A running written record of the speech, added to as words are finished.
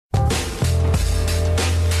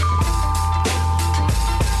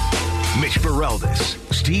Rich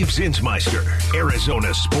Feraldis, Steve Zinsmeister,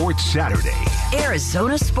 Arizona Sports Saturday.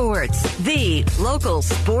 Arizona Sports, the local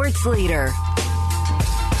sports leader.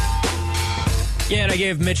 Yeah, and I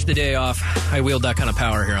gave Mitch the day off. I wield that kind of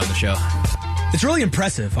power here on the show. It's really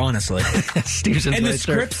impressive, honestly. Steve Zinsmeister. And the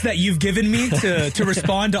scripts that you've given me to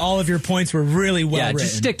respond to all of your points were really well written. Yeah,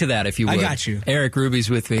 just stick to that if you would. I got you. Erik Ruby's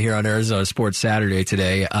with me here on Arizona Sports Saturday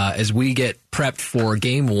today as we get prepped for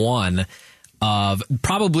Game 1 of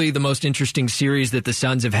probably the most interesting series that the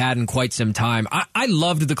Suns have had in quite some time. I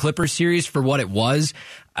loved the Clippers series for what it was.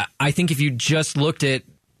 I think if you just looked at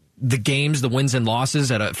the games, the wins and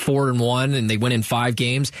losses at a 4-1, and they win in 5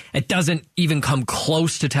 games, it doesn't even come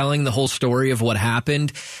close to telling the whole story of what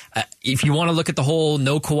happened. If you want to look at the whole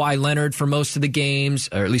no Kawhi Leonard for most of the games,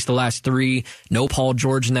 or at least the last 3, no Paul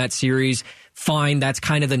George in that series, fine, that's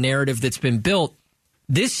kind of the narrative that's been built.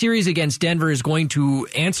 This series against Denver is going to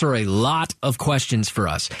answer a lot of questions for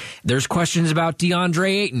us. There's questions about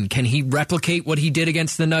DeAndre Ayton. Can he replicate what he did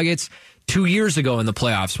against the Nuggets 2 years ago in the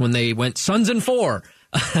playoffs when they went Suns in 4?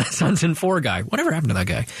 Suns in 4 guy. Whatever happened to that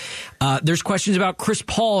guy? There's questions about Chris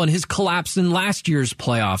Paul and his collapse in last year's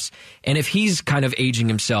playoffs and if he's kind of aging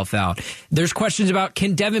himself out. There's questions about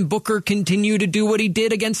can Devin Booker continue to do what he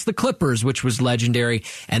did against the Clippers, which was legendary.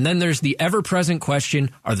 And then there's the ever-present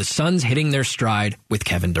question, are the Suns hitting their stride with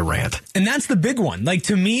Kevin Durant? And that's the big one. Like,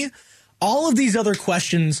 to me, all of these other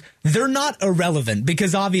questions, they're not irrelevant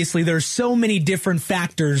because obviously there's so many different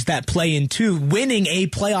factors that play into winning a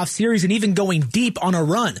playoff series and even going deep on a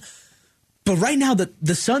run. But right now,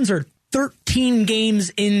 the Suns are 13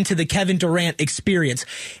 games into the Kevin Durant experience.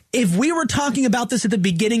 If we were talking about this at the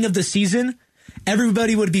beginning of the season,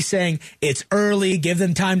 everybody would be saying, it's early, give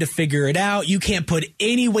them time to figure it out. You can't put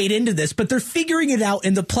any weight into this, but they're figuring it out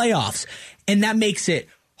in the playoffs. And that makes it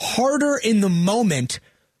harder in the moment,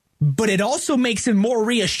 but it also makes it more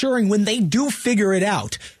reassuring when they do figure it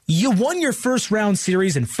out. You won your first round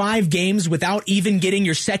series in 5 games without even getting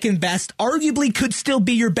your second best, arguably could still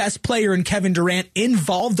be your best player in Kevin Durant,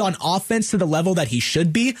 involved on offense to the level that he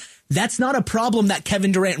should be. That's not a problem that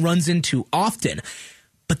Kevin Durant runs into often,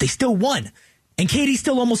 but they still won. And KD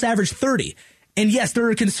still almost averaged 30. And yes, there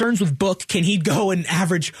are concerns with Book. Can he go and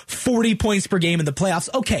average 40 points per game in the playoffs?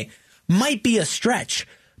 Okay, might be a stretch,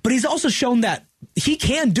 but he's also shown that he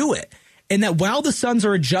can do it. And that while the Suns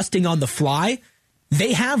are adjusting on the fly,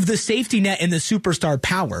 they have the safety net and the superstar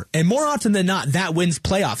power. And more often than not, that wins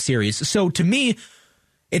playoff series. So to me,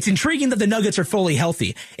 it's intriguing that the Nuggets are fully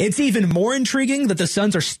healthy. It's even more intriguing that the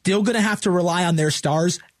Suns are still going to have to rely on their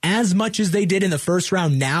stars as much as they did in the first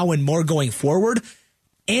round now and more going forward.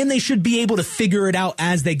 And they should be able to figure it out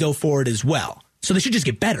as they go forward as well. So they should just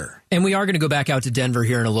get better. And we are going to go back out to Denver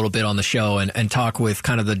here in a little bit on the show and talk with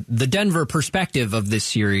kind of the Denver perspective of this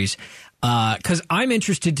series. Because I'm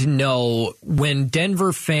interested to know when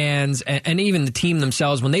Denver fans and even the team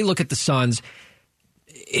themselves, when they look at the Suns,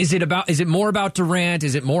 is it more about Durant?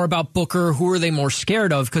 Is it more about Booker? Who are they more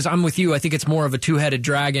scared of? Because I'm with you. I think it's more of a two-headed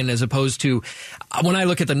dragon as opposed to when I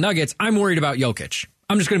look at the Nuggets, I'm worried about Jokic.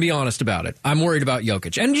 I'm just going to be honest about it. I'm worried about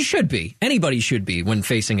Jokic. And you should be. Anybody should be when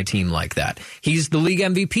facing a team like that. He's the league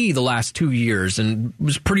MVP the last 2 years and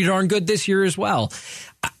was pretty darn good this year as well.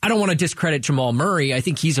 I don't want to discredit Jamal Murray. I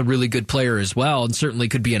think he's a really good player as well and certainly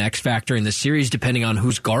could be an X factor in this series depending on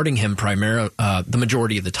who's guarding him the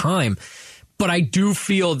majority of the time. But I do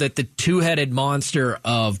feel that the two-headed monster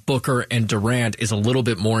of Booker and Durant is a little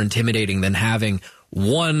bit more intimidating than having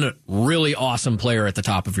one really awesome player at the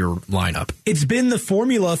top of your lineup. It's been the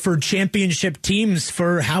formula for championship teams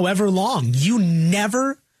for however long. You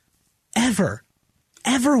never, ever,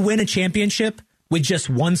 ever win a championship with just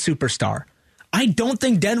one superstar. I don't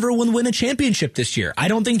think Denver will win a championship this year. I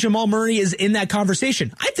don't think Jamal Murray is in that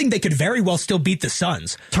conversation. I think they could very well still beat the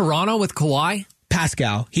Suns. Toronto with Kawhi?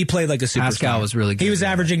 Pascal. He played like a superstar. Pascal was really good. He was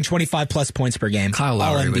averaging 25-plus points per game. Kyle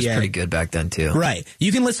Lowry was pretty good back then, too. Right.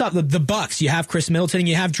 You can list off the Bucks. You have Chris Middleton.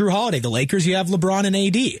 You have Drew Holiday. The Lakers, you have LeBron and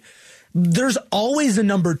AD. There's always a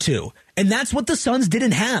number 2. And that's what the Suns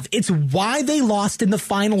didn't have. It's why they lost in the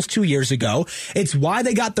finals 2 years ago. It's why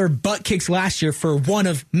they got their butt kicks last year for one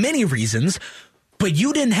of many reasons. But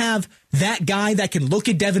you didn't have that guy that can look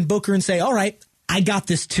at Devin Booker and say, all right, I got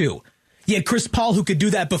this too. You had Chris Paul who could do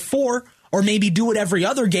that before, or maybe do it every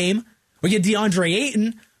other game. Or you had DeAndre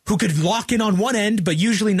Ayton, who could lock in on one end, but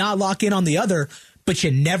usually not lock in on the other. But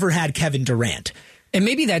you never had Kevin Durant. And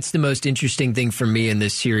maybe that's the most interesting thing for me in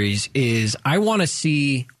this series is I want to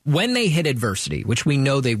see when they hit adversity, which we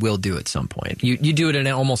know they will do at some point. You do it in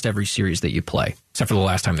almost every series that you play, except for the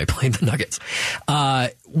last time they played the Nuggets.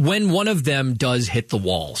 When one of them does hit the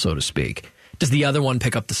wall, so to speak, does the other one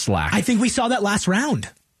pick up the slack? I think we saw that last round.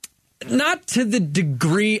 Not to the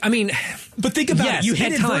degree. I mean, but think about it. You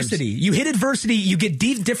hit adversity. You hit adversity. You get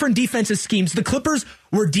different defensive schemes. The Clippers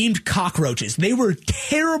were deemed cockroaches. They were a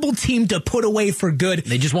terrible team to put away for good.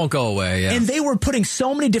 They just won't go away. Yeah. And they were putting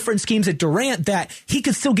so many different schemes at Durant that he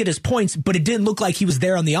could still get his points, but it didn't look like he was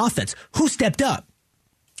there on the offense. Who stepped up?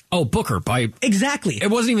 Oh, Booker. Exactly. It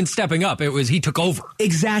wasn't even stepping up. It was he took over.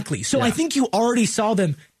 Exactly. So I think you already saw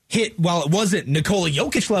them hit, while it wasn't Nikola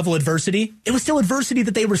Jokic level adversity, it was still adversity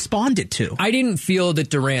that they responded to. I didn't feel that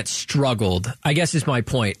Durant struggled, I guess is my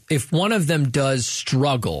point. If one of them does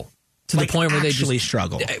struggle to the point where they just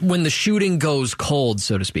struggle, when the shooting goes cold,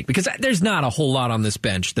 so to speak, because there's not a whole lot on this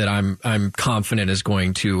bench that I'm confident is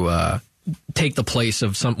going to take the place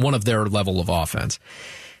of one of their level of offense.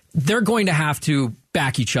 They're going to have to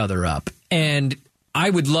back each other up. And I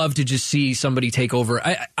would love to just see somebody take over.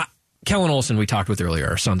 Kellen Olson, we talked with earlier,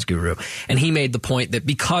 our Suns guru, and he made the point that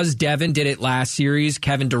because Devin did it last series,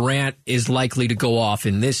 Kevin Durant is likely to go off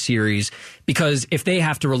in this series because if they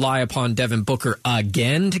have to rely upon Devin Booker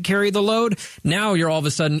again to carry the load, now you're all of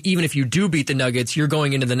a sudden, even if you do beat the Nuggets, you're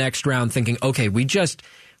going into the next round thinking, okay,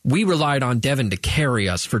 we relied on Devin to carry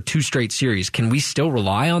us for 2 straight series. Can we still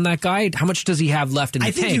rely on that guy? How much does he have left in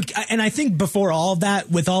the tank? And I think before all of that,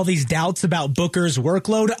 with all these doubts about Booker's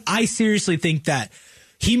workload, I seriously think that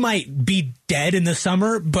he might be dead in the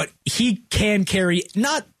summer, but he can carry,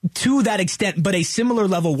 not to that extent, but a similar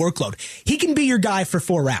level workload. He can be your guy for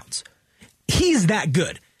 4 rounds. He's that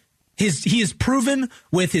good. He is proven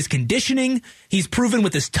with his conditioning. He's proven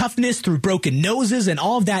with his toughness through broken noses and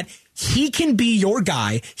all of that. He can be your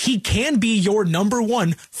guy. He can be your number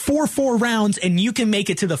one for 4 rounds, and you can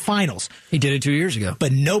make it to the finals. He did it 2 years ago.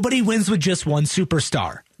 But nobody wins with just one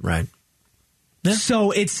superstar. Right. Yeah.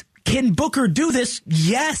 So can Booker do this?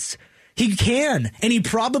 Yes, he can. And he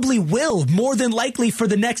probably will, more than likely, for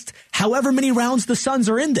the next however many rounds the Suns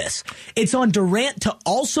are in this. It's on Durant to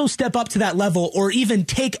also step up to that level or even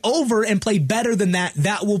take over and play better than that.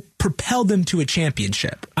 That will propel them to a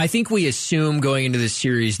championship. I think we assume going into this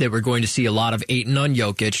series that we're going to see a lot of Ayton on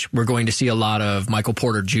Jokic. We're going to see a lot of Michael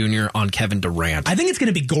Porter Jr. on Kevin Durant. I think it's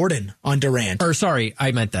going to be Gordon on Durant. Or sorry,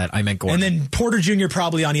 I meant that. I meant Gordon. And then Porter Jr.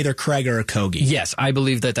 probably on either Craig or Okogie. Yes, I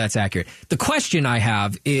believe that that's accurate. The question I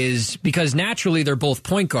have is, because naturally they're both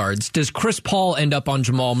point guards, does Chris Paul end up on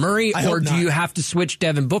Jamal Murray, or do you have to switch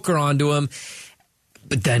Devin Booker onto him?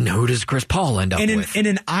 But then who does Chris Paul end up with? In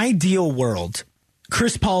an ideal world,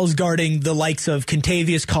 Chris Paul is guarding the likes of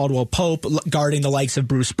Kentavious Caldwell-Pope, guarding the likes of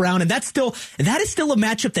Bruce Brown, and that is still a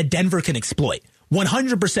matchup that Denver can exploit.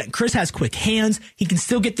 100%. Chris has quick hands. He can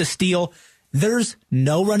still get the steal. There's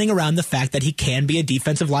no running around the fact that he can be a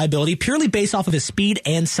defensive liability purely based off of his speed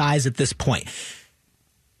and size at this point.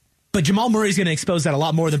 But Jamal Murray's going to expose that a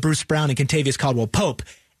lot more than Bruce Brown and Kentavious Caldwell-Pope.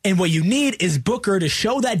 And what you need is Booker to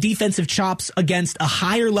show that defensive chops against a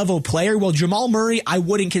higher level player. Well, Jamal Murray, I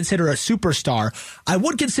wouldn't consider a superstar. I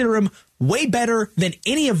would consider him way better than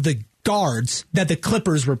any of the guards that the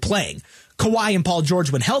Clippers were playing. Kawhi and Paul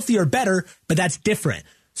George, when healthy, are better, but that's different.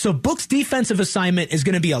 So Book's defensive assignment is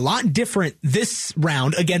going to be a lot different this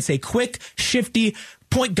round against a quick, shifty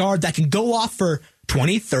point guard that can go off for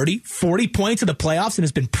 20, 30, 40 points in the playoffs and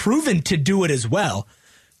has been proven to do it as well.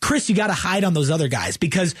 Chris, you got to hide on those other guys,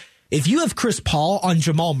 because if you have Chris Paul on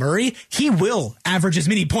Jamal Murray, he will average as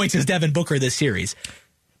many points as Devin Booker this series.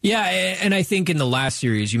 Yeah, and I think in the last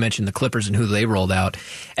series, you mentioned the Clippers and who they rolled out.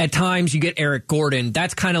 At times, you get Eric Gordon.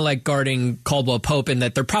 That's kind of like guarding Caldwell-Pope in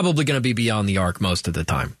that they're probably going to be beyond the arc most of the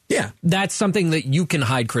time. Yeah. That's something that you can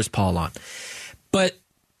hide Chris Paul on. But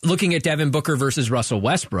looking at Devin Booker versus Russell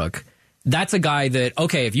Westbrook, that's a guy that,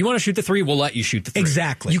 okay, if you want to shoot the 3, we'll let you shoot the 3.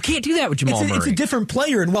 Exactly. You can't do that with Jamal Murray. It's a different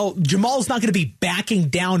player. And, well, Jamal's not going to be backing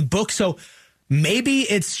down Book, so maybe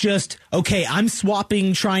it's just, okay, I'm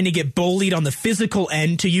swapping trying to get bullied on the physical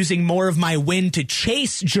end to using more of my win to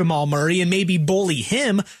chase Jamal Murray and maybe bully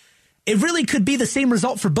him. It really could be the same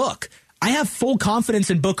result for Book. I have full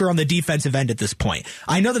confidence in Booker on the defensive end at this point.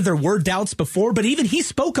 I know that there were doubts before, but even he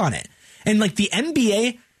spoke on it. And like the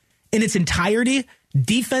NBA in its entirety,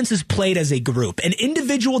 defense is played as a group, and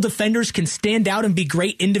individual defenders can stand out and be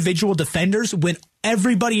great individual defenders when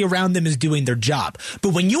everybody around them is doing their job.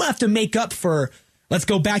 But when you have to make up for, let's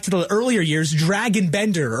go back to the earlier years, Dragon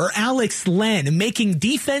Bender or Alex Len making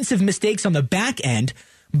defensive mistakes on the back end,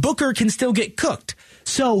 Booker can still get cooked.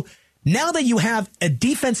 So now that you have a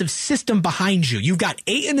defensive system behind you, you've got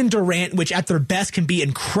Ayton and Durant, which at their best can be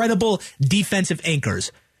incredible defensive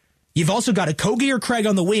anchors. You've also got Okogie or Craig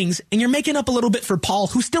on the wings, and you're making up a little bit for Paul,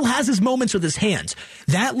 who still has his moments with his hands.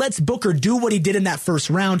 That lets Booker do what he did in that first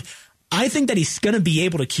round. I think that he's going to be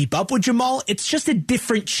able to keep up with Jamal. It's just a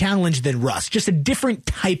different challenge than Russ, just a different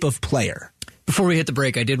type of player. Before we hit the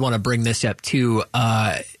break, I did want to bring this up too.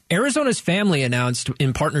 Arizona's family announced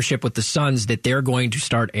in partnership with the Suns that they're going to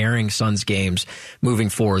start airing Suns games moving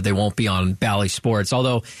forward. They won't be on Bally Sports,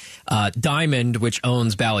 although Diamond, which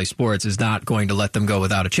owns Bally Sports, is not going to let them go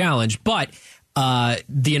without a challenge. But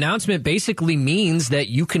the announcement basically means that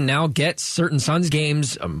you can now get certain Suns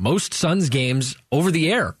games, most Suns games, over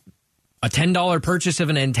the air. A $10 purchase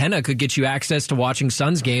of an antenna could get you access to watching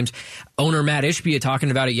Suns games. Owner Matt Ishbia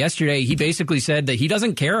talking about it yesterday. He basically said that he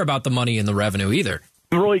doesn't care about the money and the revenue either.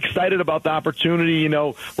 I'm really excited about the opportunity.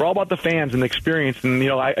 We're all about the fans and the experience. And,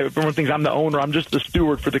 everyone thinks I'm the owner. I'm just the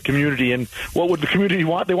steward for the community. And what would the community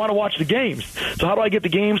want? They want to watch the games. So how do I get the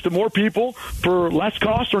games to more people for less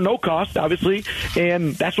cost or no cost, obviously?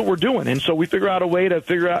 And that's what we're doing. And so we figure out a way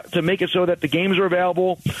to make it so that the games are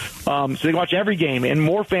available, so they can watch every game, and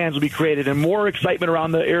more fans will be created and more excitement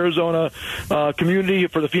around the Arizona community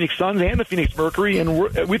for the Phoenix Suns and the Phoenix Mercury. And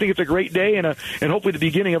we think it's a great day and hopefully the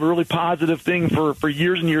beginning of a really positive thing for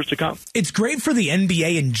years and years to come. It's great for the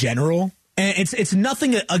NBA in general. And it's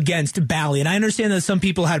nothing against Bally. And I understand that some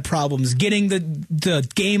people had problems getting the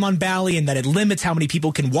game on Bally and that it limits how many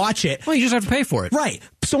people can watch it. Well, you just have to pay for it. Right.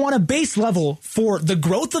 So on a base level, for the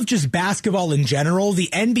growth of just basketball in general, the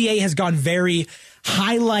NBA has gone very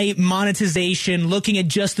highlight monetization, looking at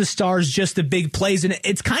just the stars, just the big plays, and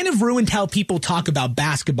it's kind of ruined how people talk about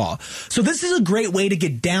basketball. So this is a great way to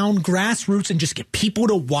get down grassroots and just get people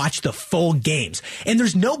to watch the full games. And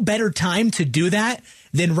there's no better time to do that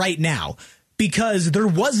than right now, because there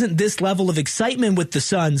wasn't this level of excitement with the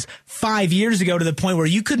Suns 5 years ago to the point where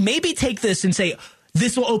you could maybe take this and say,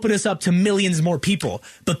 this will open us up to millions more people.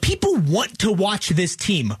 But people want to watch this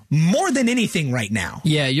team more than anything right now.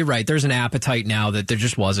 Yeah, you're right. There's an appetite now that there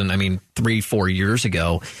just wasn't, 3-4 years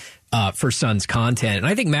ago. For Suns content. And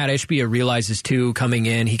I think Matt Ishbia realizes, too, coming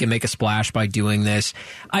in, he can make a splash by doing this.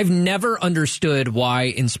 I've never understood why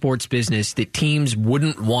in sports business that teams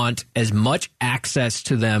wouldn't want as much access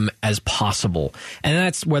to them as possible. And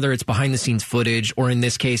that's whether it's behind-the-scenes footage or, in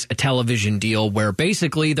this case, a television deal where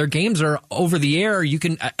basically their games are over the air. You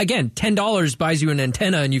can, again, $10 buys you an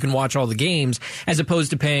antenna and you can watch all the games, as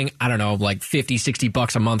opposed to paying, like $50,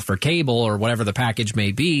 $60 a month for cable or whatever the package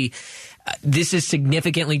may be. This is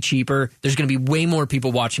significantly cheaper. There's going to be way more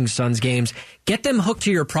people watching Suns games. Get them hooked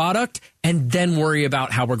to your product and then worry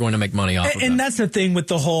about how we're going to make money off of them. And that's the thing with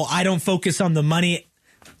the whole, I don't focus on the money.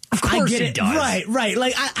 Of course he does. Right.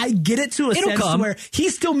 Like, I get it to a sense where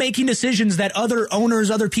he's still making decisions that other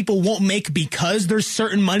owners, other people won't make because there's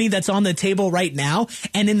certain money that's on the table right now.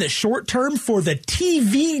 And in the short term, for the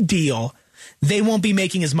TV deal, they won't be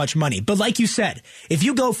making as much money. But like you said, if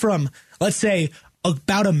you go from, let's say,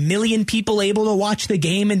 about 1 million people able to watch the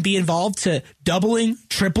game and be involved to doubling,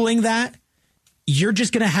 tripling that, you're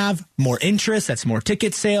just going to have more interest. That's more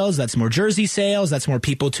ticket sales. That's more jersey sales. That's more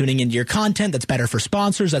people tuning into your content. That's better for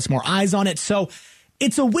sponsors. That's more eyes on it. So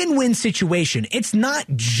it's a win-win situation. It's not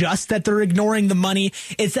just that they're ignoring the money.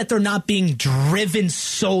 It's that they're not being driven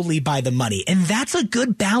solely by the money. And that's a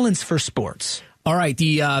good balance for sports. All right,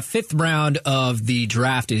 the fifth round of the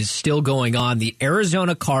draft is still going on. The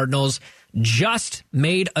Arizona Cardinals just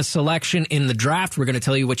made a selection in the draft. We're going to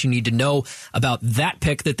tell you what you need to know about that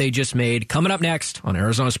pick that they just made. Coming up next on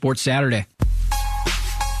Arizona Sports Saturday.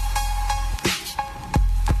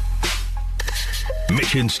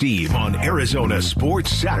 Mitch and Steve on Arizona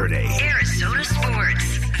Sports Saturday. Arizona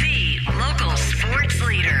Sports, the local sports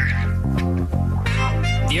leader.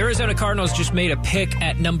 The Arizona Cardinals just made a pick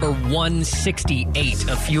at number 168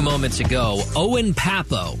 a few moments ago. Owen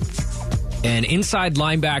Papo, an inside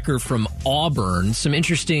linebacker from Auburn. Some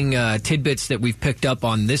interesting tidbits that we've picked up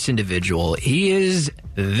on this individual. He is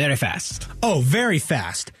very fast. Oh, very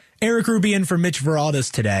fast. Eric Rubin for Mitch Veraldes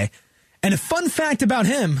today. And a fun fact about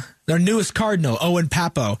him, their newest Cardinal, Owen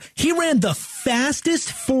Papo, he ran the fastest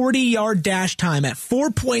 40-yard dash time at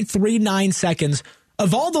 4.39 seconds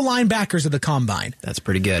of all the linebackers of the combine. That's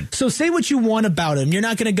pretty good. So say what you want about him. You're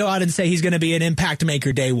not going to go out and say he's going to be an impact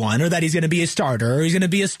maker day one, or that he's going to be a starter, or he's going to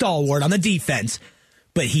be a stalwart on the defense.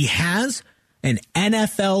 But he has an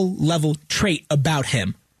NFL-level trait about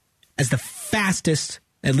him as the fastest,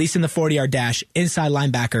 at least in the 40-yard dash, inside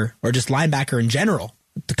linebacker, or just linebacker in general,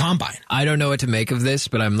 the combine. I don't know what to make of this,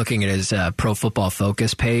 but I'm looking at his Pro Football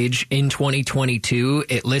Focus page. In 2022,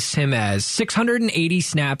 it lists him as 680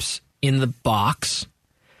 snaps in the box,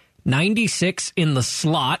 96 in the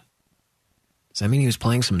slot. Does that mean he was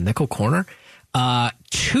playing some nickel corner?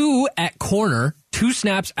 2 at corner, 2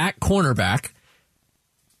 snaps at cornerback,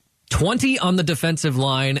 20 on the defensive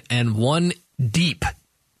line, and 1 deep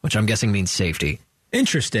which I'm guessing means safety.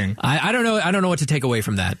 Interesting. I don't know. I don't know what to take away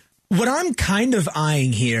from that. What I'm kind of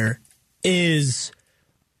eyeing here is,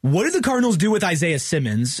 what do the Cardinals do with Isaiah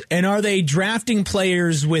Simmons? And are they drafting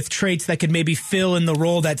players with traits that could maybe fill in the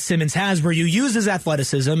role that Simmons has, where you use his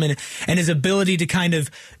athleticism and his ability to kind of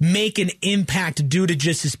make an impact due to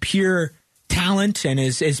just his pure talent and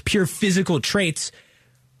his pure physical traits?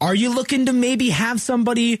 Are you looking to maybe have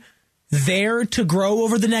somebody there to grow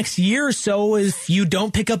over the next year or so if you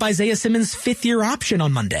don't pick up Isaiah Simmons' fifth-year option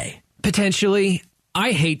on Monday? Potentially.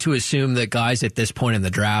 I hate to assume that guys at this point in the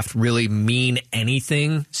draft really mean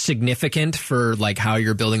anything significant for like how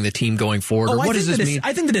you're building the team going forward. What does this mean?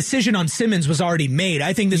 I think the decision on Simmons was already made.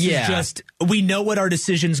 I think this is just, we know what our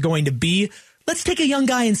decision's going to be. Let's take a young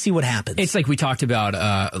guy and see what happens. It's like we talked about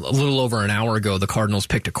a little over an hour ago. The Cardinals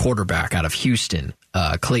picked a quarterback out of Houston,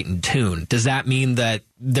 Clayton Tune. Does that mean that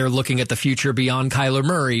they're looking at the future beyond Kyler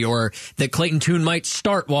Murray, or that Clayton Tune might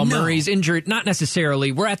start while Murray's injured? Not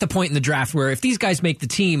necessarily. We're at the point in the draft where if these guys make the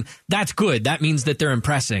team, that's good. That means that they're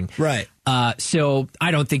impressing. Right. So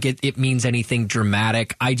I don't think it means anything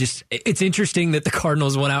dramatic. It's interesting that the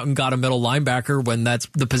Cardinals went out and got a middle linebacker when that's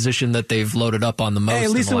the position that they've loaded up on the most. Hey,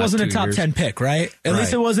 at least it wasn't a top 10 pick, right? At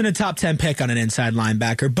least it wasn't a top 10 pick on an inside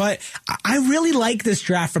linebacker. But I really like this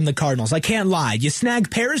draft from the Cardinals. I can't lie. You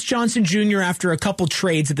snag Paris Johnson Jr. after a couple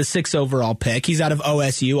trades at the 6th overall pick. He's out of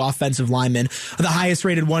OSU, offensive lineman, the highest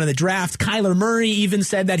rated one in the draft. Kyler Murray even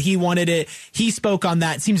said that he wanted it. He spoke on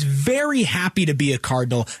that. Seems very happy to be a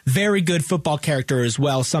Cardinal. Very good football character as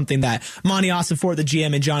well, something that Monty Ossenfort, the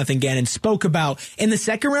GM, and Jonathan Gannon spoke about. In the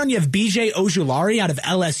second round, you have B.J. Ojulari out of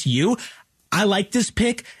LSU. I like this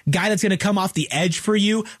pick. Guy that's going to come off the edge for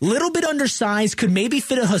you. Little bit undersized, could maybe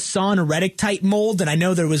fit a Hassan Reddick type mold, and I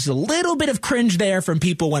know there was a little bit of cringe there from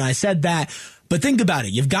people when I said that. But think about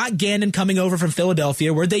it. You've got Gannon coming over from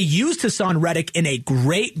Philadelphia, where they used Hassan Reddick in a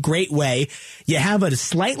great, great way. You have a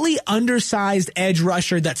slightly undersized edge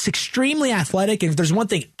rusher that's extremely athletic. And if there's one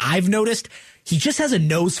thing I've noticed, he just has a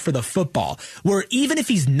nose for the football, where even if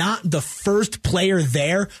he's not the first player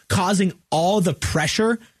there causing all the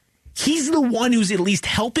pressure, he's the one who's at least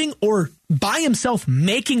helping or by himself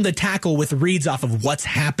making the tackle with reads off of what's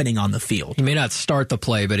happening on the field. He may not start the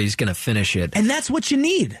play, but he's going to finish it. And that's what you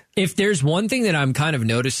need. If there's one thing that I'm kind of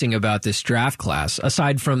noticing about this draft class,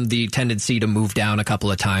 aside from the tendency to move down a couple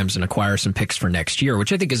of times and acquire some picks for next year,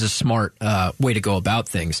 which I think is a smart way to go about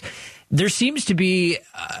things, there seems to be...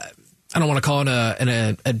 I don't want to call it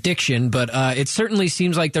an addiction, but it certainly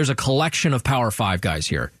seems like there's a collection of Power 5 guys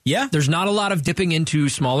here. Yeah. There's not a lot of dipping into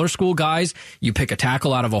smaller school guys. You pick a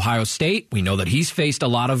tackle out of Ohio State. We know that he's faced a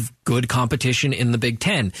lot of good competition in the Big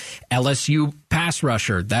Ten. LSU pass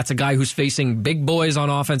rusher. That's a guy who's facing big boys on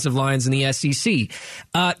offensive lines in the SEC.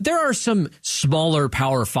 There are some smaller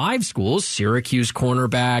Power 5 schools. Syracuse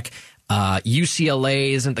cornerback. UCLA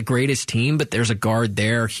isn't the greatest team, but there's a guard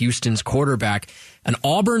there. Houston's quarterback. An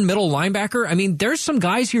Auburn middle linebacker. I mean, there's some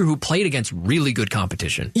guys here who played against really good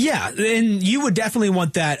competition. Yeah, and you would definitely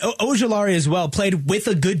want that. Ojulari as well played with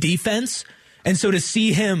a good defense. And so to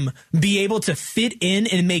see him be able to fit in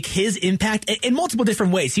and make his impact in multiple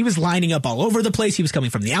different ways. He was lining up all over the place. He was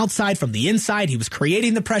coming from the outside, from the inside. He was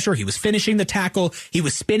creating the pressure. He was finishing the tackle. He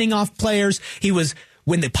was spinning off players. He was...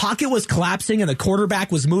 When the pocket was collapsing and the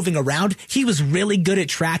quarterback was moving around, he was really good at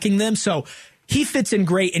tracking them. So he fits in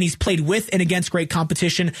great, and he's played with and against great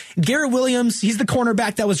competition. Garrett Williams, he's the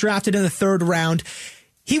cornerback that was drafted in the 3rd round.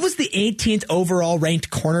 He was the 18th overall ranked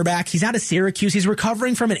cornerback. He's out of Syracuse. He's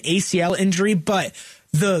recovering from an ACL injury. But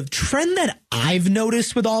the trend that I've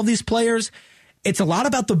noticed with all these players, it's a lot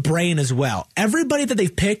about the brain as well. Everybody that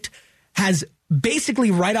they've picked has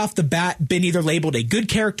basically right off the bat been either labeled a good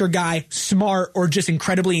character guy, smart, or just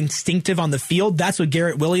incredibly instinctive on the field. That's what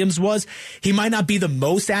Garrett Williams was. He might not be the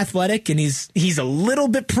most athletic, and he's a little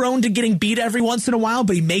bit prone to getting beat every once in a while,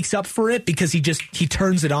 but he makes up for it because he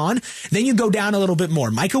turns it on. Then you go down a little bit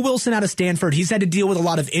more. Michael Wilson out of Stanford, he's had to deal with a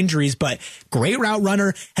lot of injuries, but great route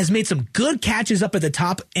runner, has made some good catches up at the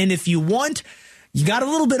top. And if you want... You got a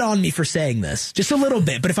little bit on me for saying this, just a little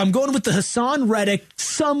bit. But if I'm going with the Hassan Reddick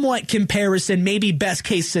somewhat comparison, maybe best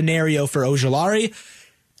case scenario for Ojulari,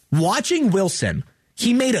 watching Wilson,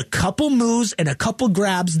 he made a couple moves and a couple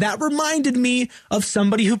grabs that reminded me of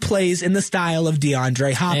somebody who plays in the style of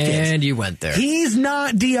DeAndre Hopkins. And you went there. He's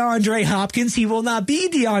not DeAndre Hopkins. He will not be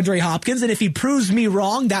DeAndre Hopkins. And if he proves me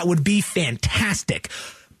wrong, that would be fantastic.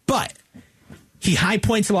 But... he high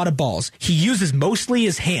points a lot of balls. He uses mostly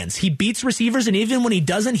his hands. He beats receivers, and even when he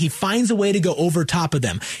doesn't, he finds a way to go over top of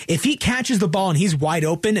them. If he catches the ball and he's wide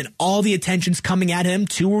open and all the attention's coming at him,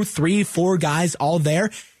 2 or 3, 4 guys all there,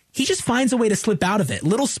 he just finds a way to slip out of it.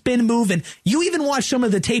 Little spin move, and you even watched some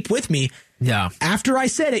of the tape with me. Yeah. After I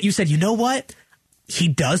said it, you said, you know what? He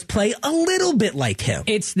does play a little bit like him.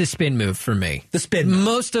 It's the spin move for me. The spin move.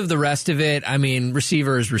 Most of the rest of it, I mean,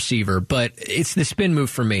 receiver is receiver, but it's the spin move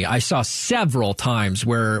for me. I saw several times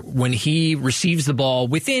where when he receives the ball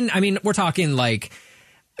within, I mean, we're talking like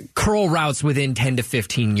curl routes within 10 to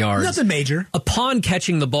 15 yards. Nothing major. Upon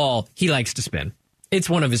catching the ball, he likes to spin. It's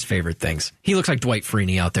one of his favorite things. He looks like Dwight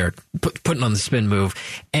Freeney out there putting on the spin move.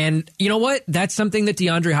 And you know what? That's something that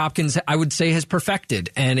DeAndre Hopkins, I would say, has perfected.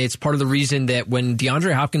 And it's part of the reason that when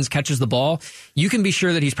DeAndre Hopkins catches the ball, you can be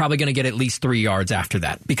sure that he's probably going to get at least 3 yards after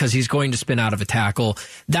that because he's going to spin out of a tackle.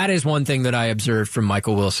 That is one thing that I observed from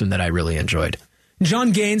Michael Wilson that I really enjoyed.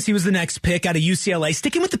 John Gaines, he was the next pick out of UCLA,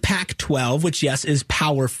 sticking with the Pac-12, which, yes, is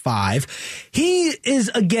Power 5. He is,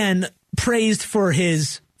 again, praised for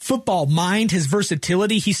his football mind, his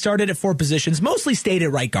versatility. He started at 4 positions, mostly stayed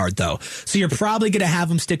at right guard, though. So you're probably going to have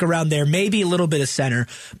him stick around there, maybe a little bit of center.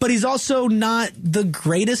 But he's also not the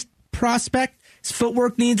greatest prospect. His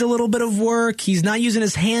footwork needs a little bit of work. He's not using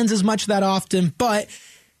his hands as much that often, but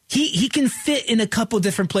he can fit in a couple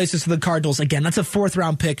different places for the Cardinals. Again, that's a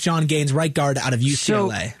 4th-round pick, John Gaines, right guard out of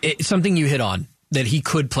UCLA. So, it's something you hit on, that he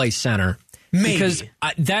could play center. Maybe. Because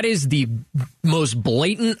that is the most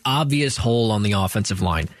blatant, obvious hole on the offensive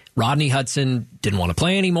line. Rodney Hudson didn't want to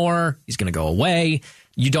play anymore. He's going to go away.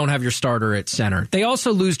 You don't have your starter at center. They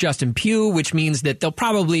also lose Justin Pugh, which means that they'll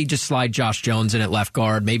probably just slide Josh Jones in at left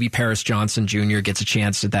guard. Maybe Paris Johnson Jr. gets a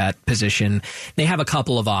chance at that position. They have a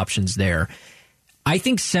couple of options there. I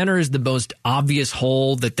think center is the most obvious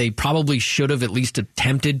hole that they probably should have at least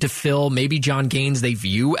attempted to fill. Maybe John Gaines they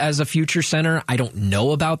view as a future center. I don't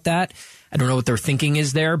know about that. I don't know what their thinking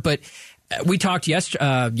is there. But we talked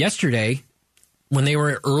yesterday when they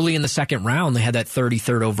were early in the second round. They had that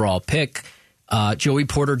 33rd overall pick. Joey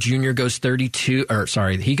Porter Jr. goes 32.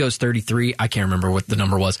 He goes 33. I can't remember what the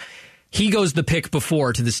number was. He goes the pick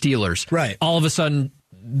before to the Steelers. Right. All of a sudden,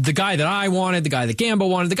 the guy that I wanted, the guy that Gambo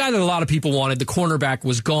wanted, the guy that a lot of people wanted, the cornerback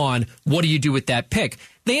was gone. What do you do with that pick?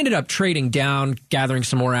 They ended up trading down, gathering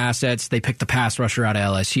some more assets. They picked the pass rusher out of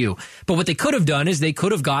LSU. But what they could have done is they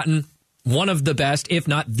could have gotten one of the best, if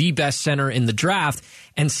not the best center in the draft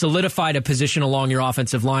and solidified a position along your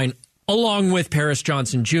offensive line along with Paris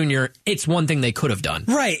Johnson Jr. It's one thing they could have done.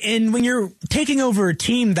 Right. And when you're taking over a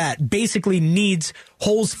team that basically needs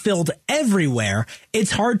holes filled everywhere,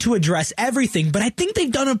 it's hard to address everything. But I think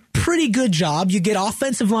they've done a pretty good job. You get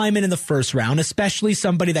offensive linemen in the first round, especially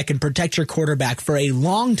somebody that can protect your quarterback for a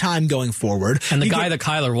long time going forward. And the guy that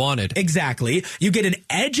Kyler wanted. Exactly. You get an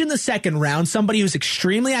edge in the second round, somebody who's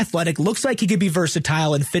extremely athletic, looks like he could be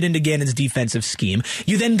versatile and fit into Gannon's defensive scheme.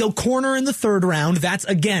 You then go corner in the third round. That's,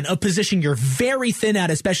 again, a position you're very thin at,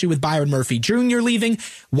 especially with Byron Murphy Jr. leaving.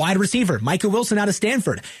 Wide receiver, Michael Wilson out of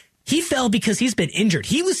Stanford. He fell because he's been injured.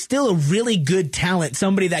 He was still a really good talent,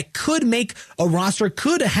 somebody that could make a roster,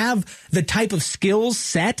 could have the type of skills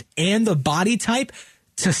set and the body type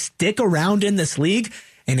to stick around in this league.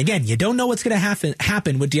 And again, you don't know what's going to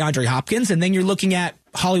happen with DeAndre Hopkins. And then you're looking at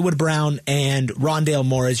Hollywood Brown and Rondale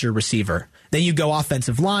Moore as your receiver. Then you go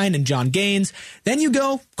offensive line and John Gaines. Then you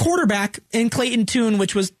go quarterback and Clayton Tune,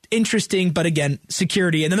 which was interesting, but again,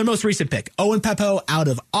 security. And then the most recent pick, Owen Pepo out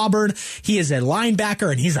of Auburn. He is a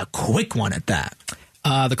linebacker, and he's a quick one at that.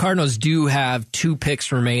 The Cardinals do have 2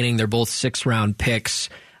 picks remaining. They're both 6th-round picks.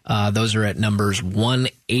 Those are at numbers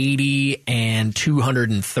 180 and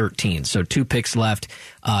 213. So 2 picks left.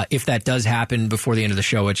 If that does happen before the end of the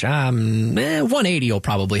show, which 180 will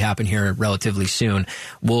probably happen here relatively soon,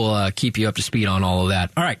 we'll keep you up to speed on all of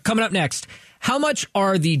that. All right, coming up next, how much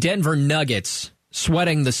are the Denver Nuggets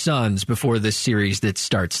sweating the Suns before this series that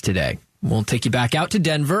starts today? We'll take you back out to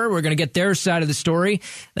Denver. We're going to get their side of the story.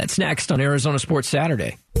 That's next on Arizona Sports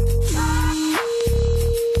Saturday.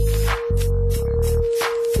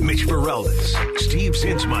 Mitch Morales, Steve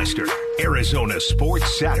Zinsmeister, Arizona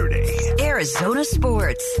Sports Saturday. Arizona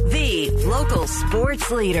Sports, the local sports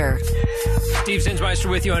leader. Steve Zinsmeister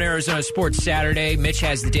with you on Arizona Sports Saturday. Mitch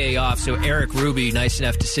has the day off, so Eric Ruby, nice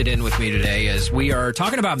enough to sit in with me today as we are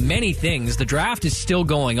talking about many things. The draft is still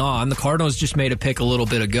going on. The Cardinals just made a pick a little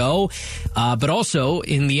bit ago, but also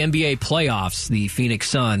in the NBA playoffs, the Phoenix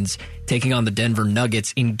Suns taking on the Denver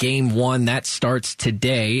Nuggets in Game 1. That starts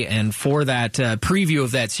today. And for that preview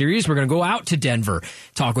of that series, we're going to go out to Denver,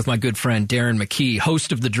 talk with my good friend Darren McKee,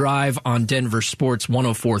 host of The Drive on Denver Sports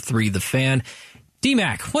 104.3 The Fan.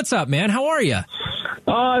 D-Mac, what's up, man? How are you?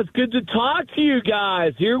 It's good to talk to you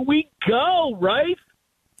guys. Here we go, right?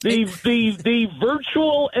 The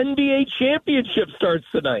virtual NBA championship starts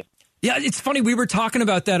tonight. Yeah, it's funny. We were talking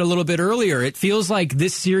about that a little bit earlier. It feels like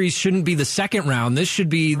this series shouldn't be the second round. This should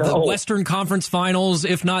be the Western Conference Finals,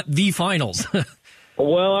 if not the finals.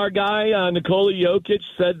 Well, our guy, Nikola Jokic,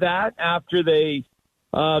 said that after they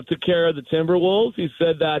took care of the Timberwolves. He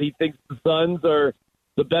said that he thinks the Suns are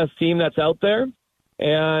the best team that's out there.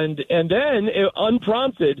 And then,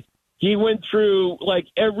 unprompted, he went through, like,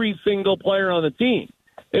 every single player on the team.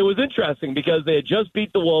 It was interesting because they had just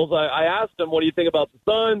beat the Wolves. I asked him, what do you think about the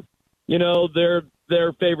Suns? You know,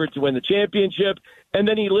 they're favored to win the championship. And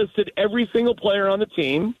then he listed every single player on the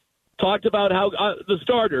team, talked about how the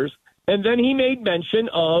starters, and then he made mention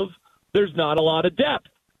of there's not a lot of depth.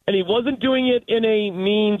 And he wasn't doing it in a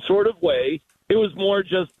mean sort of way. It was more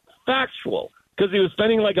just factual because he was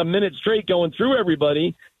spending like a minute straight going through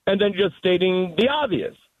everybody and then just stating the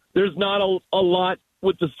obvious. There's not a lot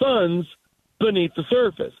with the Suns beneath the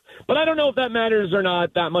surface. But I don't know if that matters or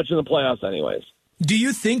not that much in the playoffs anyways. Do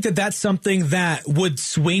you think that that's something that would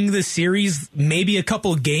swing the series maybe a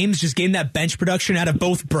couple of games, just getting that bench production out of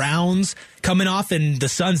both Browns coming off and the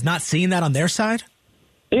Suns not seeing that on their side?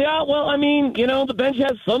 Yeah, well, I mean, you know, the bench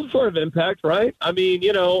has some sort of impact, right? I mean,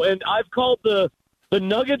 you know, and I've called the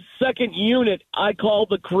Nuggets' second unit, I call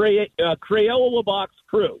the Crayola Box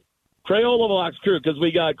crew. Crayola Box crew, because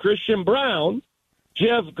we got Christian Brown,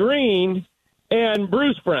 Jeff Green, and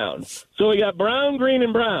Bruce Brown. So we got Brown, Green,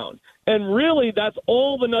 and Brown. And really, that's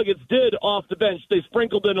all the Nuggets did off the bench. They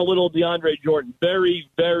sprinkled in a little DeAndre Jordan. Very,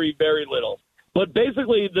 very, very little. But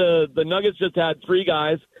basically, the Nuggets just had three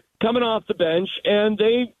guys coming off the bench, and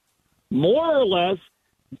they more or less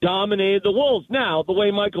dominated the Wolves. Now, the way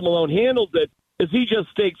Michael Malone handles it is he just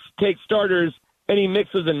takes starters and he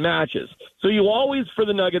mixes and matches. So you always, for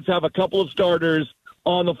the Nuggets, have a couple of starters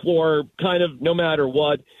on the floor kind of no matter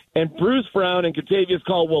what. And Bruce Brown and Kentavious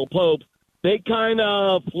Caldwell-Pope, they kind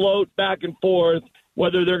of float back and forth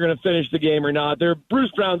whether they're going to finish the game or not.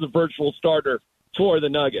 Bruce Brown's a virtual starter for the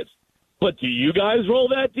Nuggets. But do you guys roll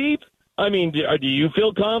that deep? I mean, do you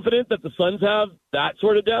feel confident that the Suns have that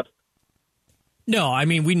sort of depth? No, I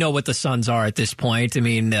mean, we know what the Suns are at this point. I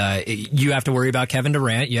mean, you have to worry about Kevin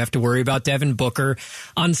Durant. You have to worry about Devin Booker.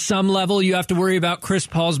 On some level, you have to worry about Chris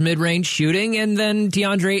Paul's mid-range shooting, and then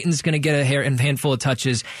DeAndre Ayton's going to get a handful of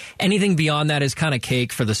touches. Anything beyond that is kind of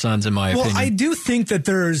cake for the Suns, in my opinion. Well, I do think that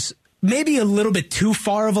there's maybe a little bit too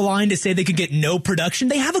far of a line to say they could get no production.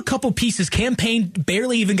 They have a couple pieces. Cam Payne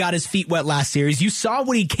barely even got his feet wet last series. You saw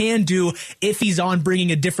what he can do if he's on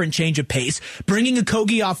bringing a different change of pace. Bringing a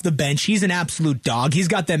Kogi off the bench, he's an absolute dog. He's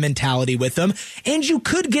got that mentality with him. And you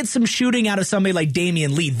could get some shooting out of somebody like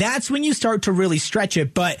Damian Lee. That's when you start to really stretch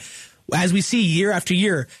it. But as we see year after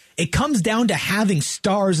year, it comes down to having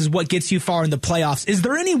stars is what gets you far in the playoffs. Is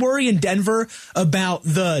there any worry in Denver about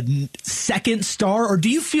the second star, or do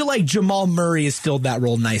you feel like Jamal Murray has filled that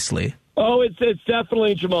role nicely? Oh, it's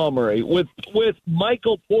definitely Jamal Murray. With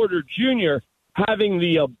Michael Porter Jr. having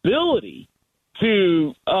the ability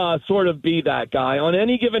to sort of be that guy on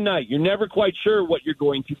any given night. You're never quite sure what you're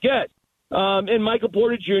going to get. And Michael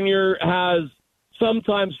Porter Jr. has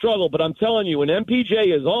sometimes struggled, but I'm telling you, when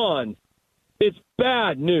MPJ is on, it's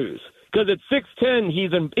bad news because at 6'10",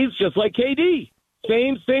 he's just like KD.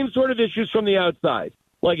 Same sort of issues from the outside.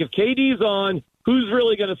 Like if KD's on, who's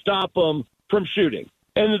really going to stop him from shooting?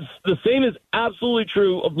 And the same is absolutely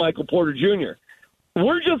true of Michael Porter Jr.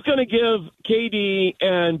 We're just going to give KD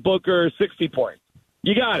and Booker 60 points.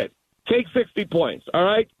 You got it. Take 60 points. All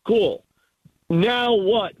right, cool. Now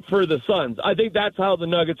what for the Suns? I think that's how the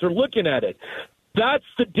Nuggets are looking at it. That's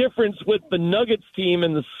the difference with the Nuggets team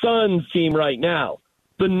and the Suns team right now.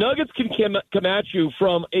 The Nuggets can come at you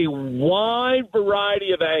from a wide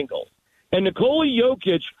variety of angles. And Nikola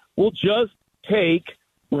Jokic will just take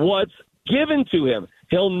what's given to him.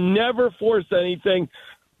 He'll never force anything.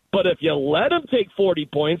 But if you let him take 40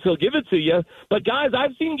 points, he'll give it to you. But, guys,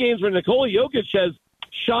 I've seen games where Nikola Jokic has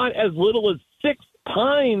shot as little as 6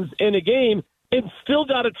 times in a game and still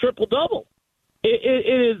got a triple-double.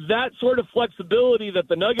 It is that sort of flexibility that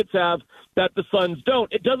the Nuggets have that the Suns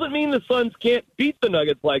don't. It doesn't mean the Suns can't beat the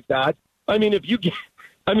Nuggets like that. I mean, if you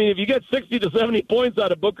get 60 to 70 points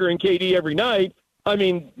out of Booker and KD every night, I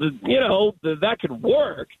mean, that could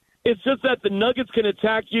work. It's just that the Nuggets can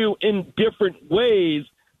attack you in different ways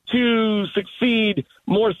to succeed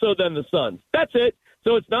more so than the Suns. That's it.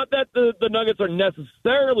 So it's not that the Nuggets are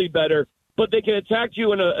necessarily better, but they can attack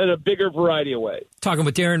you in a bigger variety of ways. Talking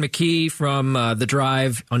with Darren McKee from The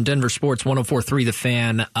Drive on Denver Sports 104.3 The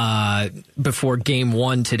Fan before Game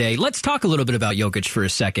 1 today. Let's talk a little bit about Jokic for a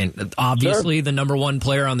second. Obviously, The number one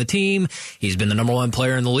player on the team. He's been the number one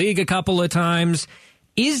player in the league a couple of times.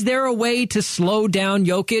 Is there a way to slow down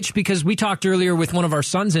Jokic? Because we talked earlier with one of our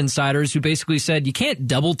Suns insiders who basically said you can't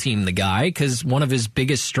double team the guy because one of his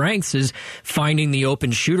biggest strengths is finding the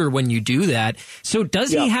open shooter when you do that. So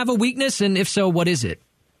does he have a weakness? And if so, what is it?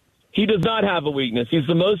 He does not have a weakness. He's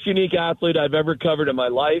the most unique athlete I've ever covered in my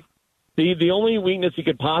life. The only weakness he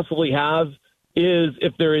could possibly have is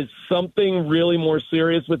if there is something really more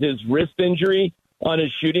serious with his wrist injury on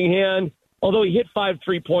his shooting hand. Although he hit 5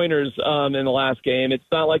 3-pointers in the last game, it's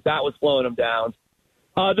not like that was slowing him down.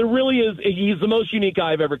 There really is. He's the most unique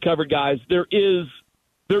guy I've ever covered, guys. There is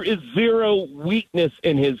zero weakness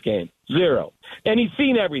in his game. Zero. And he's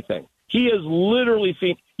seen everything. He has literally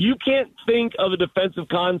seen. You can't think of a defensive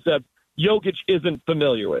concept Jokic isn't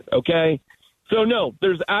familiar with, okay? So, no,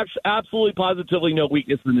 there's absolutely positively no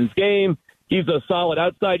weakness in his game. He's a solid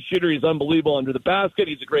outside shooter. He's unbelievable under the basket.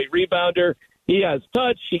 He's a great rebounder. He has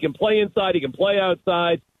touch. He can play inside. He can play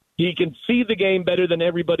outside. He can see the game better than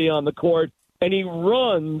everybody on the court. And he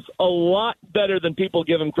runs a lot better than people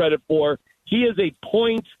give him credit for. He is a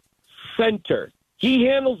point center. He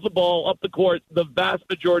handles the ball up the court the vast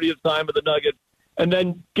majority of the time with the Nuggets and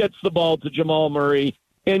then gets the ball to Jamal Murray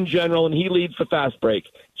in general, and he leads the fast break.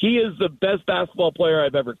 He is the best basketball player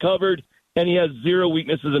I've ever covered, and he has zero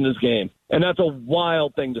weaknesses in his game. And that's a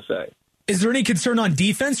wild thing to say. Is there any concern on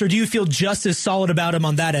defense, or do you feel just as solid about him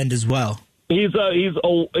on that end as well? He is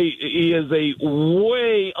a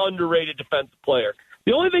way underrated defensive player.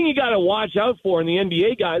 The only thing you got to watch out for in the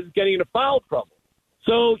NBA, guys, is getting into foul trouble.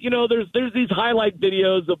 So, there's these highlight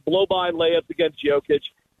videos of blow-by layups against Jokic.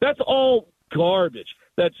 That's all garbage.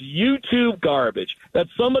 That's YouTube garbage. That's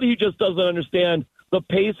somebody who just doesn't understand the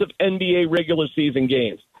pace of NBA regular season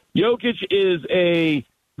games. Jokic is a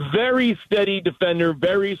very steady defender,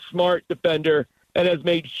 very smart defender, and has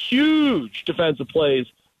made huge defensive plays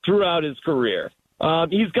throughout his career.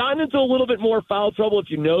 He's gotten into a little bit more foul trouble, if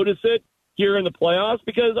you notice it, here in the playoffs,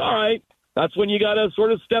 because, all right, that's when you got to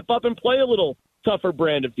sort of step up and play a little tougher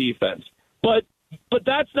brand of defense. But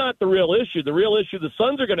that's not the real issue. The real issue the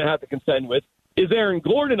Suns are going to have to contend with is Aaron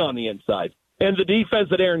Gordon on the inside and the defense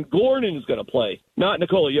that Aaron Gordon is going to play, not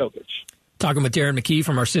Nikola Jokic. Talking with Darren McKee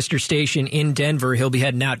from our sister station in Denver. He'll be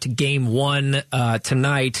heading out to Game 1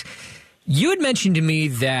 tonight. You had mentioned to me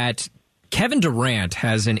that Kevin Durant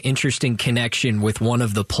has an interesting connection with one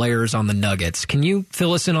of the players on the Nuggets. Can you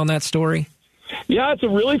fill us in on that story? Yeah, it's a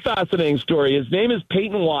really fascinating story. His name is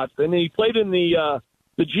Peyton Watson. He played in the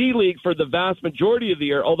G League for the vast majority of the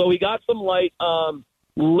year, although he got some light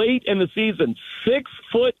late in the season.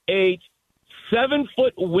 6'8",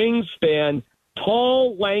 7-foot wingspan,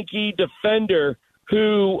 tall, lanky defender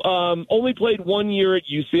who only played 1 year at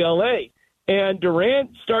UCLA. And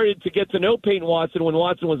Durant started to get to know Peyton Watson when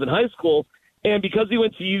Watson was in high school. And because he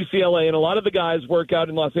went to UCLA and a lot of the guys work out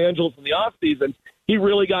in Los Angeles in the offseason, he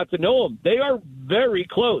really got to know him. They are very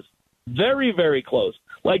close, very, very close,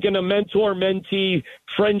 like in a mentor-mentee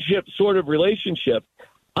friendship sort of relationship.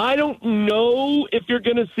 I don't know if you're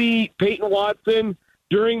going to see Peyton Watson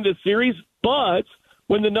during the series, but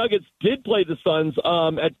when the Nuggets did play the Suns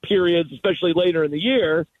at periods, especially later in the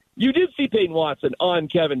year, you did see Peyton Watson on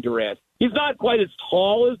Kevin Durant. He's not quite as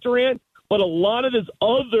tall as Durant, but a lot of his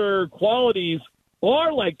other qualities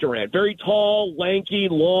are like Durant. Very tall, lanky,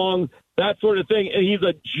 long, that sort of thing. And he's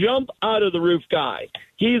a jump-out-of-the-roof guy.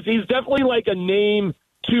 He's definitely like a name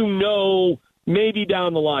to know maybe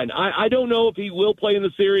down the line. I don't know if he will play in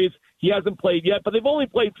the series. He hasn't played yet, but they've only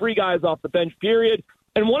played 3 guys off the bench, period.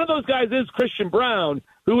 And one of those guys is Christian Brown,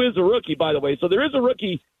 who is a rookie, by the way. So there is a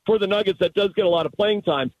rookie for the Nuggets that does get a lot of playing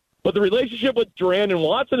time. But the relationship with Durant and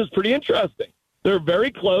Watson is pretty interesting. They're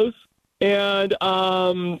very close, and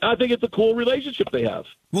I think it's a cool relationship they have.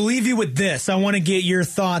 We'll leave you with this. I want to get your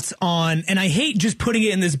thoughts on, and I hate just putting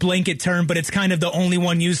it in this blanket term, but it's kind of the only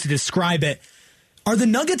one used to describe it. Are the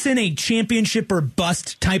Nuggets in a championship or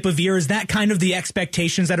bust type of year? Is that kind of the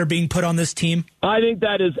expectations that are being put on this team? I think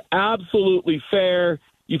that is absolutely fair.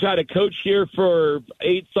 You've had a coach here for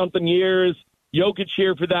 8-something years, Jokic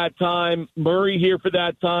here for that time, Murray here for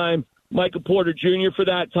that time, Michael Porter Jr. for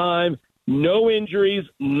that time. No injuries,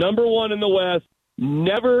 number 1 in the West,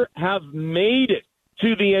 never have made it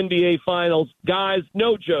to the NBA Finals. Guys,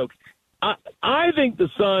 no joke. I think the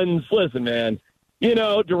Suns, listen, man,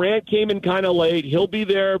 Durant came in kind of late. He'll be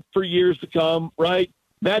there for years to come, right?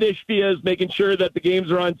 Matt Ishbia is making sure that the games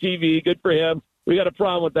are on TV. Good for him. We got a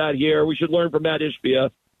problem with that here. We should learn from Matt Ishbia.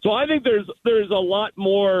 So I think there's a lot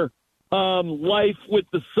more life with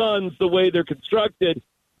the Suns the way they're constructed.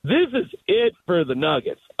 This is it for the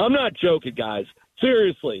Nuggets. I'm not joking, guys.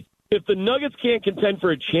 Seriously, if the Nuggets can't contend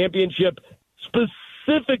for a championship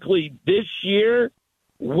specifically this year,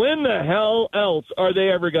 when the hell else are they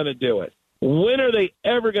ever going to do it? When are they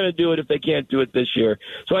ever going to do it if they can't do it this year?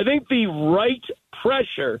 So I think the right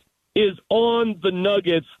pressure is on the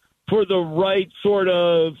Nuggets for the right sort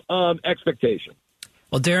of expectation.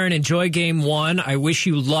 Well, Darren, enjoy game one. I wish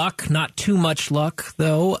you luck. Not too much luck,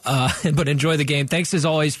 though, but enjoy the game. Thanks, as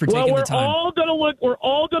always, for taking the time. We're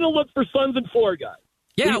all going to look for Suns and 4 guys.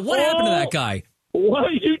 Yeah, what happened to that guy? What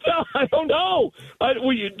I don't know.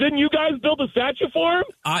 Didn't you guys build a statue for him?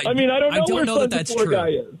 I don't know where that's true. Guy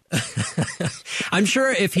is. I'm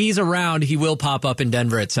sure if he's around, he will pop up in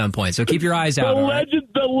Denver at some point. So keep your eyes out.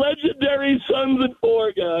 The legendary Suns and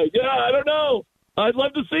 4 guy. Yeah, I don't know. I'd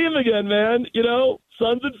love to see him again, man.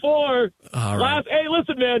 Suns and 4. All right. Hey,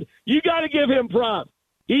 listen, man. You got to give him props.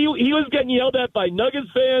 He was getting yelled at by Nuggets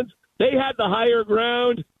fans. They had the higher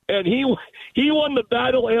ground. And he won the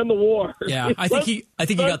battle and the war. Yeah, I think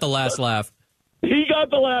he got the last laugh. He got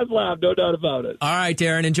the last laugh, no doubt about it. All right,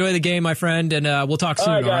 Darren, enjoy the game, my friend, and we'll talk soon,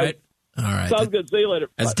 all right? All right. Sounds good. See you later.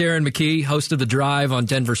 That's Darren McKee, host of The Drive on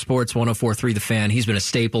Denver Sports 104.3 The Fan. He's been a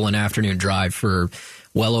staple in Afternoon Drive for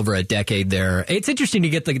well over a decade there. It's interesting to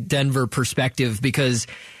get the Denver perspective because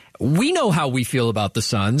we know how we feel about the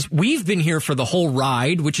Suns. We've been here for the whole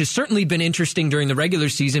ride, which has certainly been interesting during the regular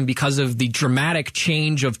season because of the dramatic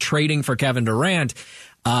change of trading for Kevin Durant.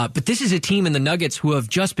 But this is a team in the Nuggets who have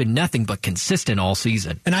just been nothing but consistent all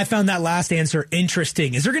season. And I found that last answer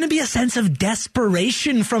interesting. Is there going to be a sense of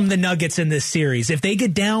desperation from the Nuggets in this series? If they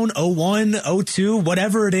get down 0-1, 0-2,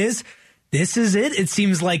 whatever it is, this is it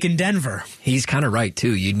seems like, in Denver. He's kind of right,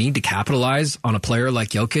 too. You need to capitalize on a player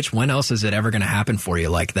like Jokic. When else is it ever going to happen for you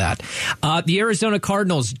like that? The Arizona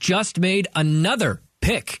Cardinals just made another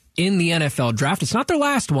pick in the NFL draft. It's not their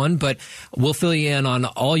last one, but we'll fill you in on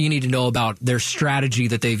all you need to know about their strategy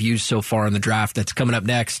that they've used so far in the draft. That's coming up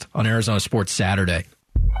next on Arizona Sports Saturday.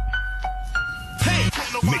 Hey,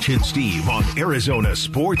 Mitch and Steve on Arizona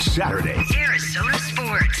Sports Saturday. Arizona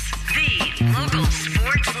Sports, the local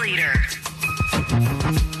sports leader.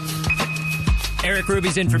 Eric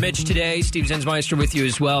Ruby's in for Mitch today. Steve Zinsmeister with you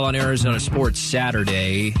as well on Arizona Sports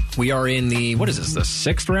Saturday. We are in the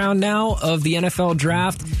 6th round now of the NFL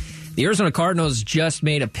draft. The Arizona Cardinals just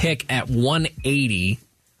made a pick at 180.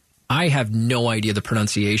 I have no idea the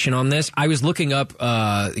pronunciation on this. I was looking up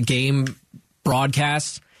game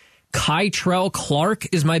broadcasts. Kytrell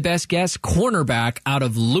Clark is my best guess, cornerback out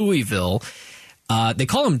of Louisville. They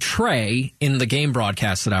call him Trey in the game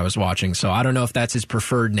broadcast that I was watching, so I don't know if that's his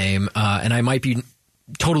preferred name, and I might be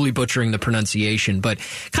totally butchering the pronunciation, but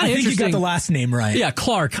kind of interesting. I think you got the last name right. Yeah,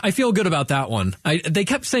 Clark. I feel good about that one. They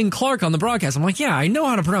kept saying Clark on the broadcast. I'm like, yeah, I know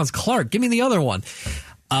how to pronounce Clark. Give me the other one.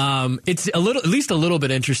 It's at least a little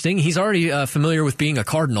bit interesting. He's already familiar with being a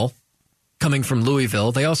Cardinal, coming from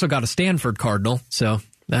Louisville. They also got a Stanford Cardinal, so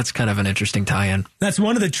that's kind of an interesting tie-in. That's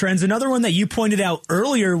one of the trends. Another one that you pointed out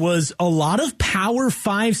earlier was a lot of Power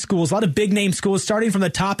 5 schools, a lot of big-name schools starting from the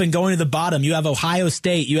top and going to the bottom. You have Ohio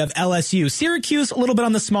State, you have LSU, Syracuse, a little bit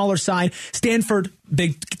on the smaller side, Stanford,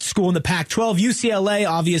 big school in the Pac-12, UCLA,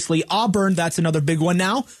 obviously, Auburn, that's another big one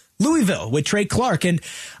now, Louisville with Trey Clark. And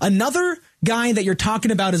another guy that you're talking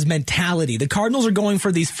about is mentality. The Cardinals are going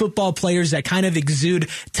for these football players that kind of exude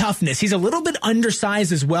toughness. He's a little bit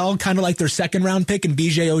undersized as well, kind of like their second-round pick in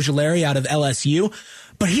B.J. Ojulari out of LSU.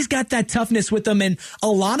 But he's got that toughness with him, and a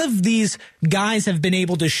lot of these guys have been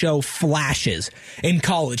able to show flashes in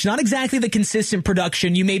college. Not exactly the consistent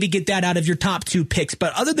production. You maybe get that out of your top 2 picks,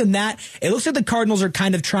 but other than that, it looks like the Cardinals are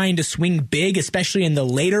kind of trying to swing big, especially in the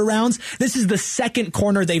later rounds. This is the second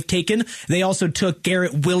corner they've taken. They also took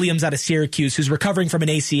Garrett Williams out of Syracuse, who's recovering from an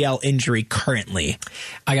ACL injury currently.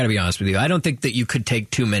 I got to be honest with you. I don't think that you could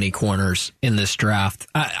take too many corners in this draft.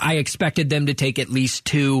 I expected them to take at least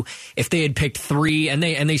 2. If they had picked 3,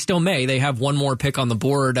 and they still may. They have one more pick on the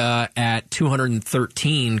board at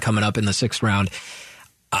 213 coming up in the 6th round.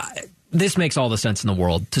 This makes all the sense in the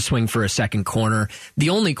world to swing for a second corner. The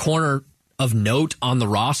only corner of note on the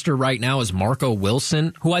roster right now is Marco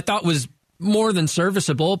Wilson, who I thought was more than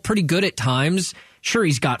serviceable, pretty good at times. Sure,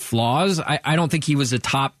 he's got flaws. I don't think he was a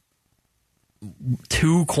top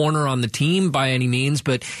 2 corner on the team by any means,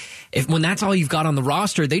 but when that's all you've got on the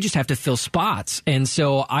roster, they just have to fill spots. And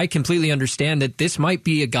so I completely understand that this might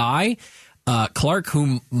be a guy, Clark,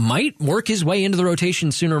 who might work his way into the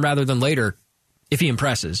rotation sooner rather than later if he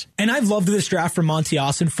impresses. And I've loved this draft for Monty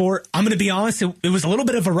Ossenfort. I'm going to be honest, it was a little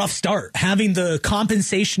bit of a rough start, having the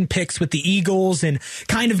compensation picks with the Eagles and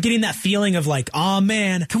kind of getting that feeling of like, oh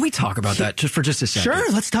man. Can we talk about that just for just a second?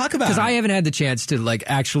 Sure, let's talk about it. Because I haven't had the chance to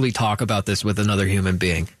actually talk about this with another human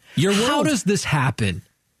being. How does this happen?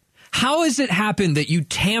 How has it happened that you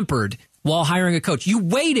tampered while hiring a coach? You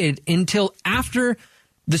waited until after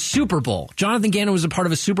the Super Bowl. Jonathan Gannon was a part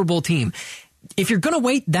of a Super Bowl team. If you're going to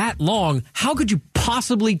wait that long, how could you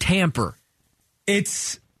possibly tamper?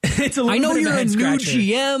 It's a little I know bit you're of a new head-scratcher.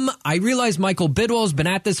 GM. I realize Michael Bidwell's been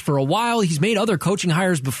at this for a while. He's made other coaching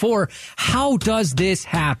hires before. How does this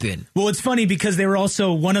happen? Well, it's funny because they were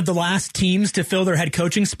also one of the last teams to fill their head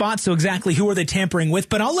coaching spot. So exactly who are they tampering with?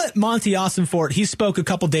 But I'll let Monty Ossenfort, he spoke a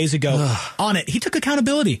couple days ago on it. He took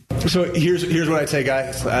accountability. So here's what I'd say,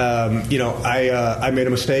 guys. I made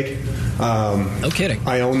a mistake. No kidding.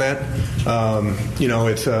 I own that.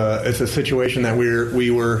 It's a situation that we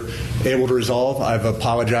were able to resolve. I've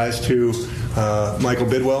apologized to Michael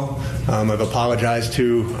Bidwell. I've apologized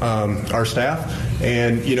to our staff,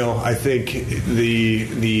 and I think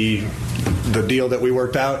the deal that we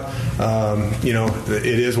worked out, it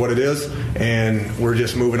is what it is, and we're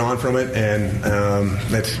just moving on from it, and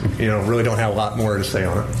that's really don't have a lot more to say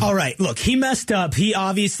on it. All right, look, he messed up. He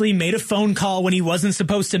obviously made a phone call when he wasn't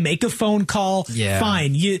supposed to make a phone call. Yeah,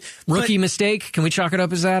 fine. Rookie mistake. Can we chalk it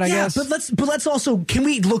up as that? I guess. But let's also, can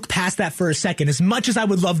we look past that for a second? As much as I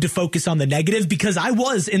would love to focus on the negative, because I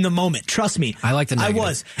was in the moment. Trust me, I like the negative. I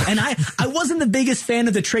was, and I wasn't the biggest fan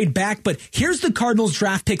of the trade back. But here's the Cardinals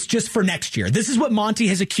draft picks just for next year. This is what Monty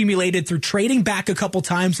has accumulated through trading back a couple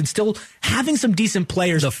times and still having some decent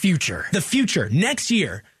players. The future. Next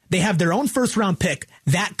year, they have their own first-round pick.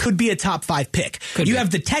 That could be a top 5 pick. You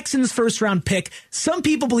have the Texans' first-round pick. Some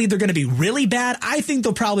people believe they're going to be really bad. I think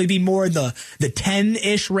they'll probably be more in the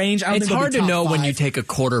 10-ish range. It's hard to know when you take a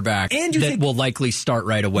quarterback that will likely start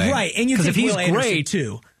right away. Right, and because if he's Will great,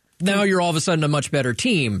 too. Now you're all of a sudden a much better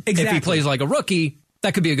team. Exactly. If he plays like a rookie,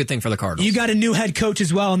 that could be a good thing for the Cardinals. You got a new head coach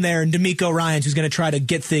as well in there, and D'Amico Ryans, who's going to try to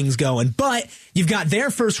get things going. But you've got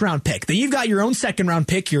their first-round pick. Then you've got your own second-round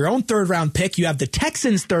pick, your own third-round pick. You have the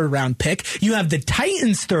Texans' third-round pick. You have the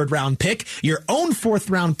Titans' third-round pick, your own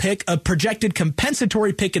fourth-round pick, a projected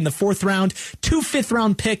compensatory pick in the fourth round, 2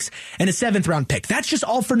 fifth-round picks, and a seventh-round pick. That's just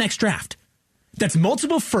all for next draft. That's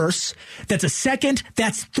multiple firsts. That's a second.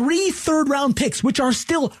 That's 3 third-round picks, which are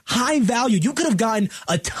still high value. You could have gotten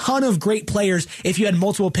a ton of great players if you had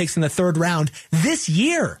multiple picks in the third round this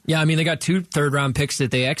year. Yeah, I mean, they got 2 third-round picks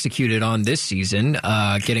that they executed on this season,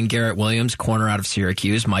 getting Garrett Williams, corner out of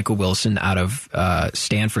Syracuse, Michael Wilson out of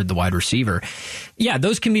Stanford, the wide receiver. Yeah,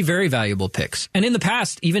 those can be very valuable picks. And in the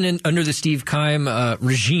past, even under the Steve Keim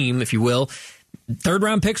regime, if you will,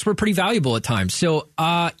 third-round picks were pretty valuable at times. So,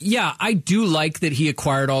 yeah, I do like that he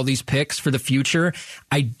acquired all these picks for the future.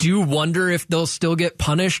 I do wonder if they'll still get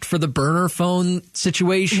punished for the burner phone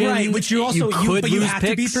situation. Right, which you have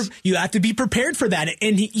to be prepared for that.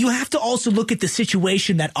 And you have to also look at the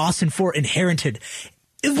situation that Ossenfort inherited.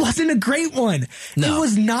 It wasn't a great one. No. It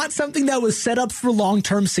was not something that was set up for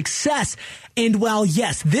long-term success. And while,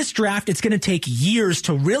 yes, this draft, it's going to take years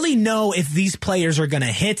to really know if these players are going to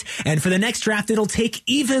hit. And for the next draft, it'll take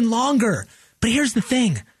even longer. But here's the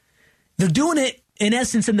thing. They're doing it, in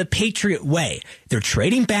essence, in the Patriot way. They're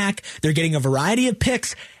trading back. They're getting a variety of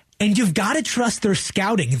picks. And you've got to trust their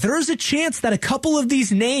scouting. There's a chance that a couple of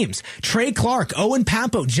these names, Trey Clark, Owen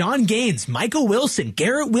Pappo, John Gaines, Michael Wilson,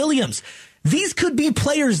 Garrett Williams, these could be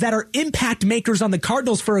players that are impact makers on the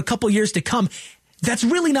Cardinals for a couple years to come. That's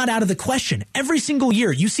really not out of the question. Every single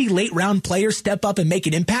year, you see late-round players step up and make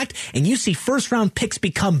an impact, and you see first-round picks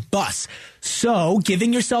become busts. So,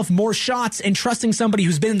 giving yourself more shots and trusting somebody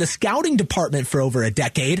who's been in the scouting department for over a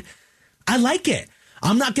decade, I like it.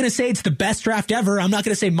 I'm not going to say it's the best draft ever. I'm not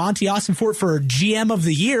going to say Monty Ossenfort for GM of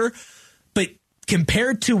the year, but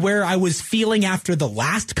compared to where I was feeling after the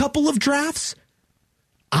last couple of drafts,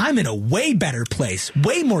 I'm in a way better place,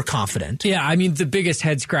 way more confident. Yeah, I mean, the biggest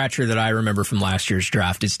head scratcher that I remember from last year's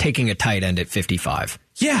draft is taking a tight end at 55.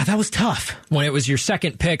 Yeah, that was tough. When it was your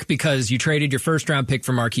second pick because you traded your first round pick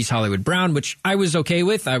for Marquise Hollywood Brown, which I was okay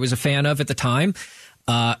with. I was a fan of at the time.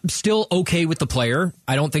 Still okay with the player.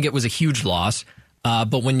 I don't think it was a huge loss.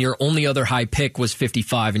 But when your only other high pick was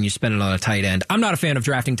 55 and you spend it on a tight end, I'm not a fan of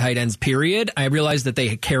drafting tight ends, period. I realize that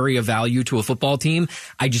they carry a value to a football team.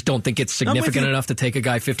 I just don't think it's significant enough to take a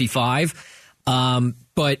guy 55.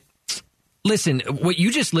 But listen, what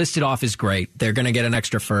you just listed off is great. They're going to get an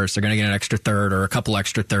extra first. They're going to get an extra third or a couple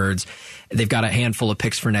extra thirds. They've got a handful of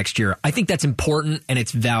picks for next year. I think that's important and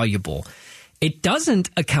it's valuable. It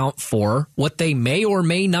doesn't account for what they may or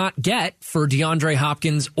may not get for DeAndre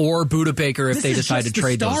Hopkins or Budda Baker if they decide to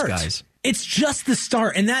trade those guys. It's just the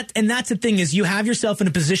start. And that's the thing is you have yourself in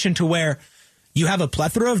a position to where you have a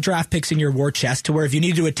plethora of draft picks in your war chest to where if you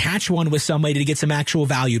need to attach one with somebody to get some actual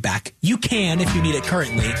value back, you can if you need it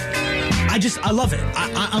currently. I love it.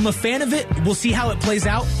 I'm a fan of it. We'll see how it plays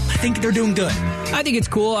out. I think they're doing good. I think it's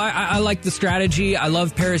cool. I like the strategy. I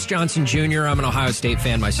love Paris Johnson Jr. I'm an Ohio State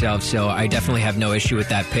fan myself, so I definitely have no issue with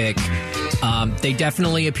that pick. They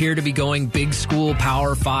definitely appear to be going big school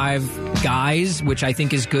Power 5 guys, which I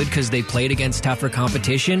think is good because they played against tougher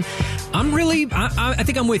competition. I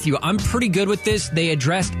think I'm with you. I'm pretty good with this. They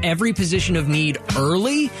addressed every position of need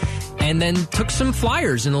early and then took some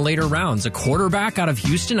flyers in the later rounds. A quarterback out of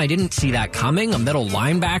Houston, I didn't see that coming. A middle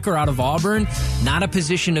linebacker out of Auburn, not a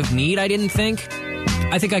position of need, I didn't think.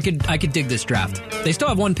 I think I could dig this draft. They still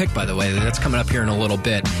have one pick, by the way. That's coming up here in a little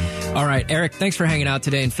bit. All right, Erik, thanks for hanging out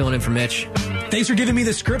today and filling in for Mitch. Thanks for giving me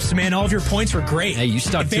the scripts, man. All of your points were great. Hey, you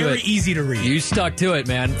stuck to it. Very easy to read. You stuck to it,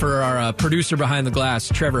 man. For our producer behind the glass,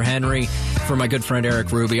 Trevor Henry, for my good friend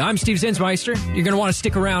Eric Ruby. I'm Steve Zinsmeister. You're going to want to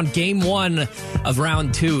stick around. Game 1 of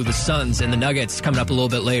round 2, the Suns and the Nuggets, coming up a little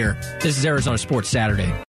bit later. This is Arizona Sports Saturday.